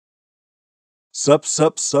Sup,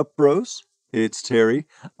 bros. It's Terry.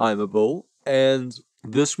 I'm a bull. And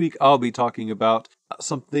this week I'll be talking about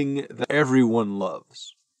something that everyone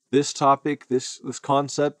loves. This topic, this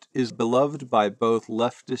concept is beloved by both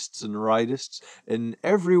leftists and rightists and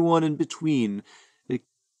everyone in between,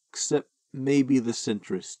 except maybe the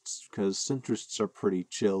centrists, because centrists are pretty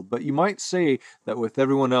chill. But you might say that with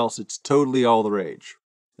everyone else, it's totally all the rage.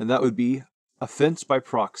 And that would be offense by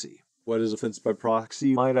proxy. What is offense by proxy,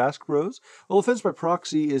 you might ask, bros? Well, offense by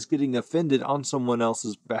proxy is getting offended on someone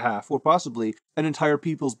else's behalf, or possibly an entire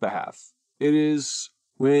people's behalf. It is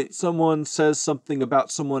when someone says something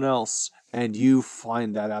about someone else, and you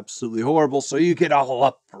find that absolutely horrible, so you get all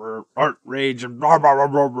up for outrage and blah, blah, blah,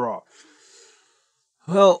 blah, blah.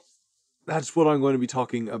 Well, that's what I'm going to be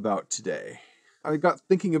talking about today. I got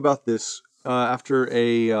thinking about this after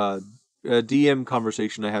a DM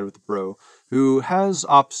conversation I had with a bro who has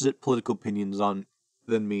opposite political opinions on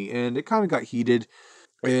than me, and it kind of got heated.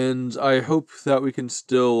 And I hope that we can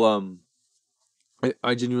still.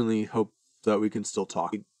 I genuinely hope that we can still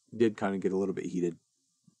talk. It did kind of get a little bit heated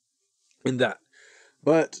in that.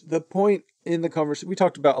 But the point in the conversation, we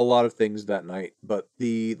talked about a lot of things that night, but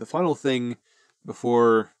the final thing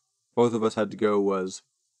before both of us had to go was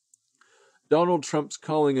Donald Trump's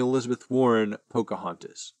calling Elizabeth Warren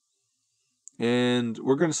Pocahontas. And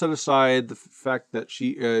we're going to set aside the fact that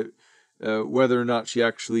she, whether or not she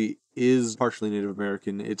actually is partially Native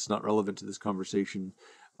American, it's not relevant to this conversation.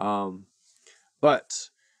 But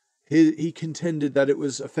he contended that it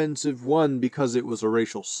was offensive, one, because it was a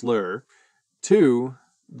racial slur, two,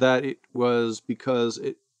 that it was because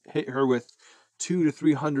it hit her with 200 to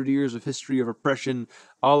 300 years of history of oppression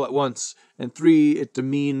all at once, and three, it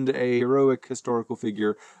demeaned a heroic historical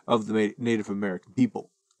figure of the Native American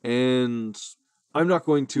people. And I'm not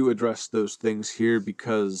going to address those things here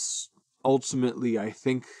because ultimately I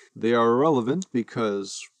think they are irrelevant,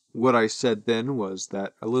 because what I said then was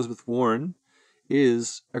that Elizabeth Warren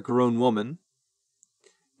is a grown woman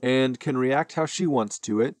and can react how she wants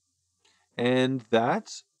to it, and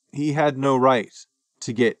that he had no right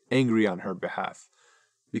to get angry on her behalf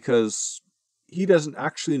because he doesn't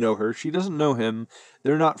actually know her. She doesn't know him.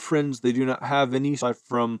 They're not friends. They do not have any aside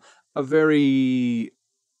from a very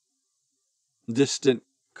distant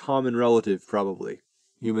common relative, probably.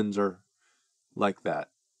 Humans are like that.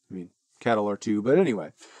 I mean, cattle are too, but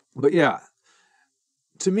anyway. But yeah,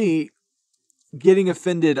 to me, getting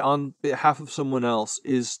offended on behalf of someone else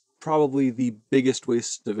is probably the biggest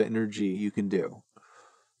waste of energy you can do.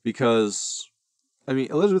 Because, I mean,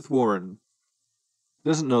 Elizabeth Warren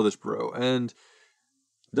doesn't know this bro, and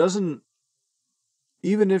doesn't,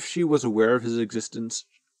 even if she was aware of his existence,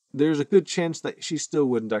 there's a good chance that she still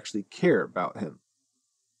wouldn't actually care about him.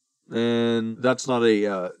 And that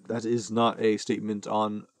is not a statement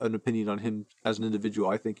on an opinion on him as an individual.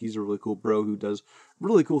 I think he's a really cool bro who does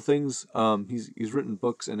really cool things. He's written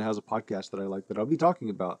books and has a podcast that I like that I'll be talking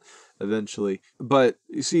about eventually. But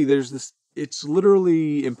you see, there's this. It's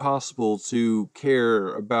literally impossible to care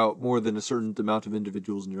about more than a certain amount of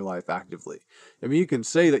individuals in your life actively. I mean, you can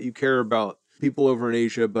say that you care about people over in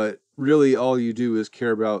Asia, but really all you do is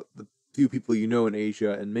care about the few people you know in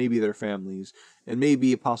Asia and maybe their families and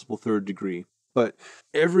maybe a possible third degree. But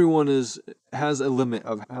everyone has a limit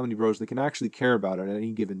of how many bros they can actually care about at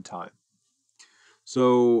any given time.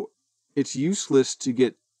 So it's useless to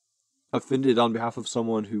get offended on behalf of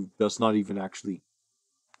someone who does not even actually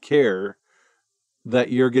care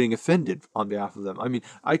that you're getting offended on behalf of them. I mean,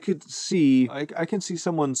 I can see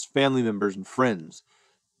someone's family members and friends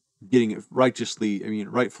getting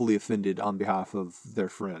rightfully offended on behalf of their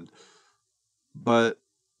friend. But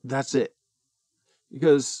that's it.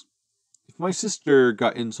 Because if my sister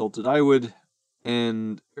got insulted,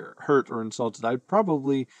 and hurt or insulted, I'd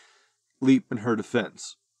probably leap in her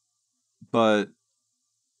defense. But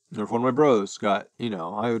if one of my bros got,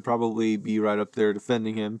 I would probably be right up there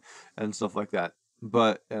defending him and stuff like that.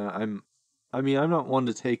 But I'm not one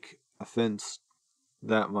to take offense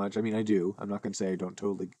that much. I mean, I do. I'm not going to say I don't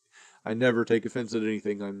totally. I never take offense at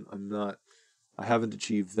anything. I'm not. I haven't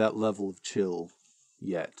achieved that level of chill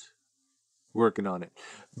yet. Working on it.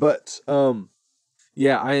 But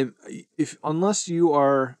yeah, unless you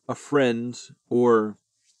are a friend or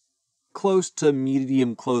close to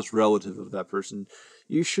medium close relative of that person,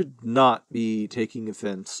 you should not be taking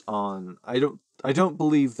offense on. I don't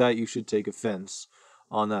believe that you should take offense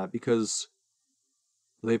on that, because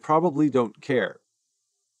they probably don't care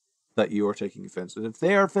that you are taking offense. And if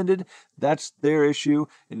they are offended, that's their issue.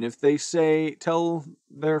 And if they tell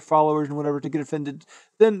their followers and whatever to get offended,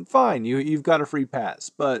 then fine, you've got a free pass.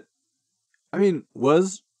 But I mean,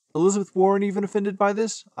 was Elizabeth Warren even offended by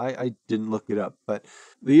this? I didn't look it up. But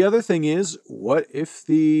the other thing is, what if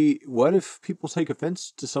people take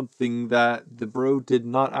offense to something that the bro did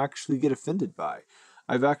not actually get offended by?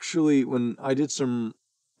 I've actually, when I did some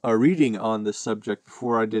reading on this subject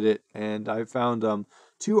before I did it, and I found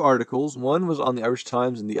two articles. One was on the Irish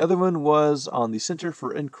Times, and the other one was on the Center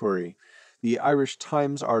for Inquiry. The Irish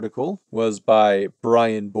Times article was by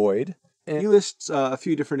Brian Boyd, and he lists a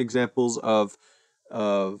few different examples of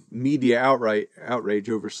media outrage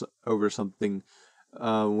over something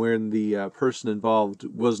wherein the person involved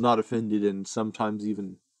was not offended and sometimes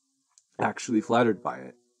even actually flattered by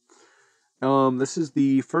it. This is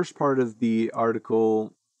the first part of the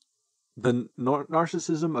article, The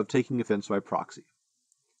Narcissism of Taking Offense by Proxy.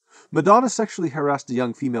 Madonna sexually harassed a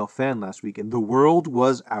young female fan last week, and the world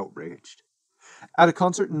was outraged. At a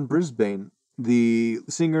concert in Brisbane, the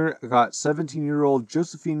singer got 17-year-old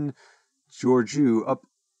Josephine Georgiou up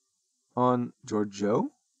on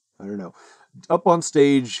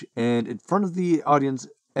stage and in front of the audience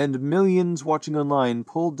and millions watching online,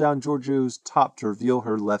 pulled down Georgiou's top to reveal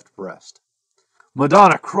her left breast.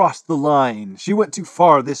 Madonna crossed the line. She went too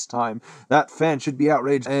far this time. That fan should be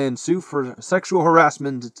outraged and sue for sexual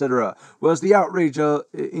harassment, etc. Was the outrage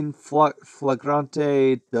in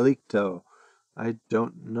flagrante delicto? I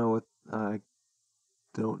don't know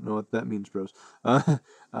what that means, bros.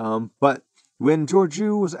 But when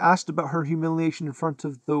Georgiou was asked about her humiliation in front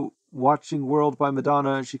of the watching world by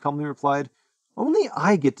Madonna, she calmly replied, "Only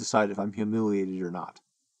I get to decide if I'm humiliated or not."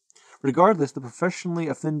 Regardless, the professionally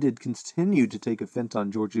offended continued to take offense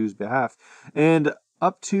on Georgiou's behalf, and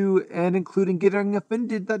up to and including getting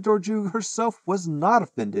offended that Georgiou herself was not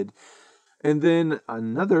offended. And then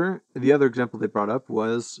the other example they brought up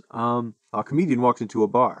was a comedian walked into a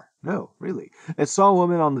bar. No, really. And saw a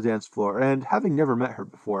woman on the dance floor, and having never met her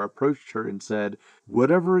before, approached her and said,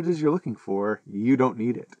 "Whatever it is you're looking for, you don't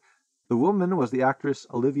need it." The woman was the actress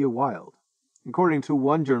Olivia Wilde. According to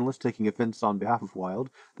one journalist taking offense on behalf of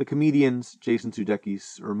Wilde, the comedian's Jason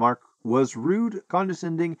Sudeikis' remark was rude,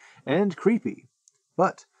 condescending, and creepy.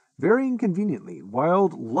 But, very inconveniently,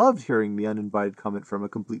 Wilde loved hearing the uninvited comment from a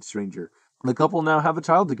complete stranger. The couple now have a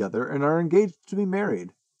child together and are engaged to be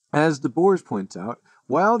married. As De Boers points out,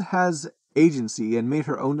 Wilde has agency and made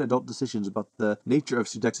her own adult decisions about the nature of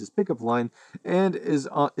Sudeikis' pickup line and is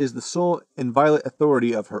the sole inviolate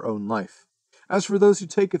authority of her own life. As for those who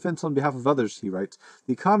take offense on behalf of others, he writes,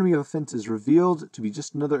 the economy of offense is revealed to be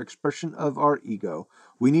just another expression of our ego.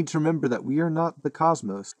 We need to remember that we are not the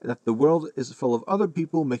cosmos, and that the world is full of other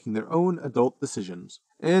people making their own adult decisions.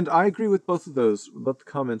 And I agree with both the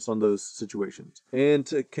comments on those situations. And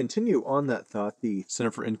to continue on that thought, the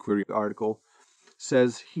Center for Inquiry article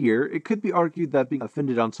says here, it could be argued that being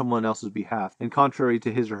offended on someone else's behalf, and contrary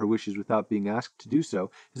to his or her wishes without being asked to do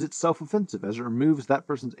so, is itself offensive, as it removes that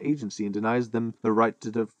person's agency and denies them the right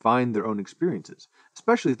to define their own experiences,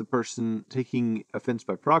 especially if the person taking offense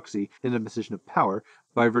by proxy in a position of power,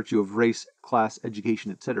 by virtue of race, class,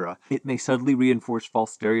 education, etc. It may subtly reinforce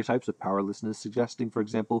false stereotypes of powerlessness, suggesting, for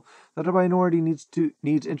example, that a minority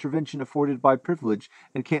needs intervention afforded by privilege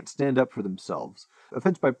and can't stand up for themselves.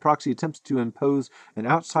 Offense by proxy attempts to impose an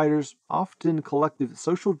outsider's, often collective,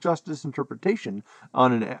 social justice interpretation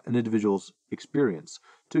on an individual's experience,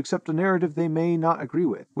 to accept a narrative they may not agree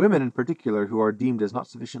with. Women, in particular, who are deemed as not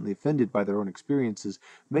sufficiently offended by their own experiences,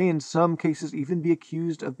 may in some cases even be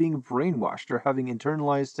accused of being brainwashed or having internalized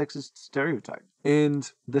sexist stereotypes.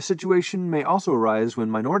 And the situation may also arise when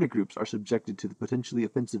minority groups are subjected to the potentially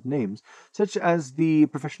offensive names, such as the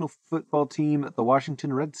professional football team, the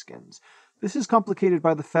Washington Redskins. This is complicated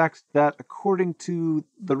by the fact that, according to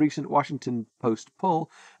the recent Washington Post poll,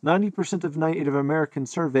 90% of Native Americans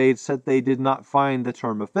surveyed said they did not find the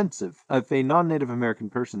term offensive. If a non-Native American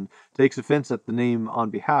person takes offense at the name on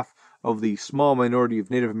behalf of the small minority of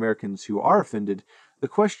Native Americans who are offended, the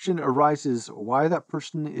question arises why that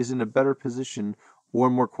person is in a better position or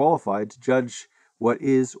more qualified to judge what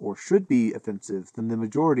is or should be offensive than the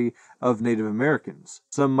majority of Native Americans.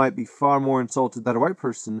 Some might be far more insulted that a white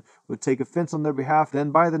person would take offense on their behalf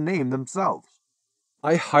than by the name themselves.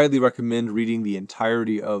 I highly recommend reading the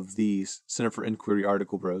entirety of the Center for Inquiry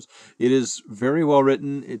article, bros. It is very well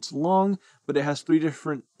written. It's long, but it has 3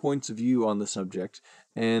 different points of view on the subject,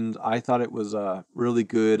 and I thought it was a really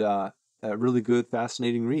good,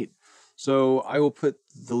 fascinating read. So I will put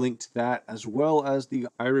the link to that as well as the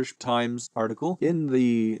Irish Times article in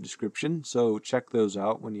the description. So check those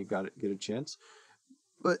out when you get a chance.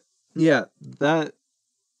 But yeah, that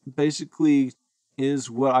basically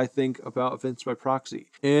is what I think about offense by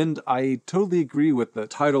proxy. And I totally agree with the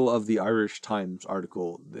title of the Irish Times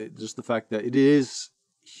article. Just the fact that it is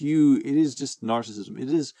huge, it is just narcissism. It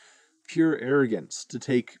is pure arrogance to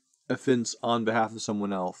take offense on behalf of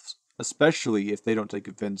someone else, especially if they don't take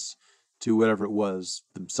offense to whatever it was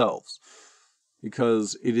themselves.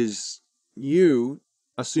 Because it is you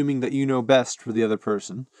assuming that you know best for the other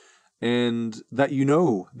person, and that you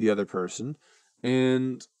know the other person,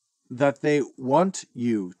 and that they want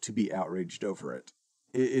you to be outraged over it.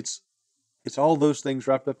 It's all those things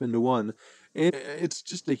wrapped up into one, and it's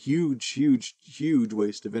just a huge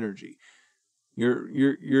waste of energy.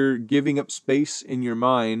 You're giving up space in your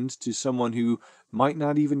mind to someone who might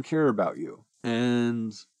not even care about you,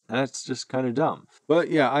 and that's just kind of dumb. But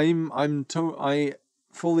yeah, I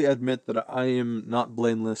fully admit that I am not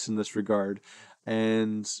blameless in this regard,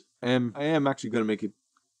 and I am actually going to make a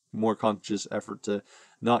more conscious effort to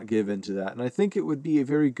not give into that. And I think it would be a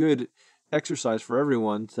very good exercise for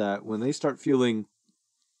everyone that when they start feeling,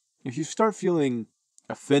 if you start feeling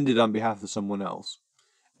offended on behalf of someone else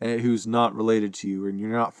who's not related to you and you're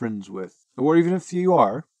not friends with, or even if you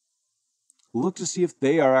are, look to see if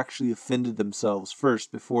they are actually offended themselves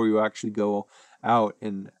first before you actually go out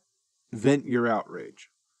and vent your outrage.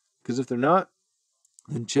 Because if they're not,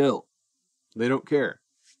 then chill. They don't care.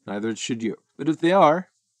 Neither should you. But if they are,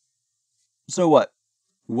 so what?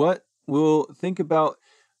 Think about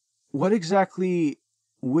what exactly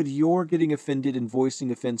would your getting offended and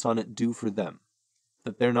voicing offense on it do for them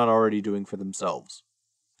that they're not already doing for themselves?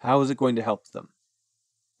 How is it going to help them?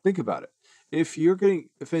 Think about it. If you're getting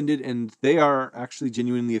offended and they are actually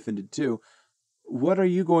genuinely offended too, what are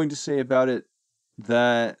you going to say about it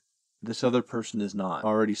that this other person is not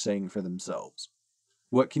already saying for themselves?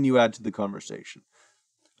 What can you add to the conversation?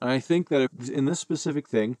 And I think that in this specific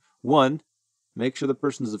thing, one, make sure the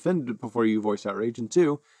person is offended before you voice outrage, and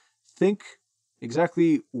two, think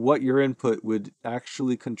exactly what your input would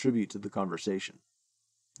actually contribute to the conversation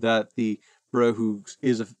that the bro who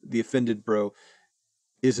is the offended bro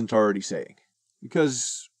isn't already saying.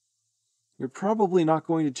 Because you're probably not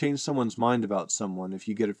going to change someone's mind about someone if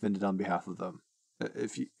you get offended on behalf of them.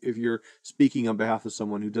 If you're speaking on behalf of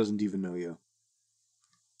someone who doesn't even know you.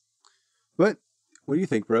 But what do you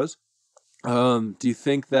think, bros? Do you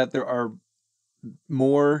think that there are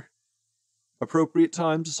more appropriate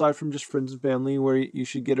times aside from just friends and family where you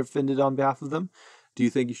should get offended on behalf of them? Do you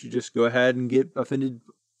think you should just go ahead and get offended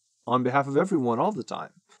on behalf of everyone all the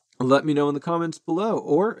time? Let me know in the comments below,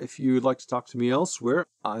 or if you would like to talk to me elsewhere,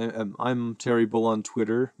 I'm Terry Bull on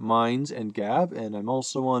Twitter, Minds, and Gab, and I'm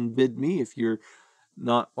also on VidMe. If you're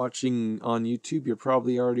not watching on YouTube, you're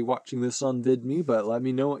probably already watching this on VidMe, but let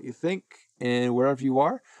me know what you think, and wherever you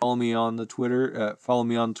are, follow me on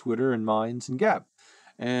Twitter and Minds and Gab.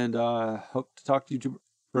 And hope to talk to you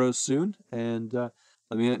bros soon, and let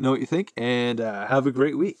me know what you think, and have a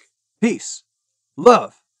great week. Peace,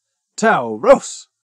 love, Taurus!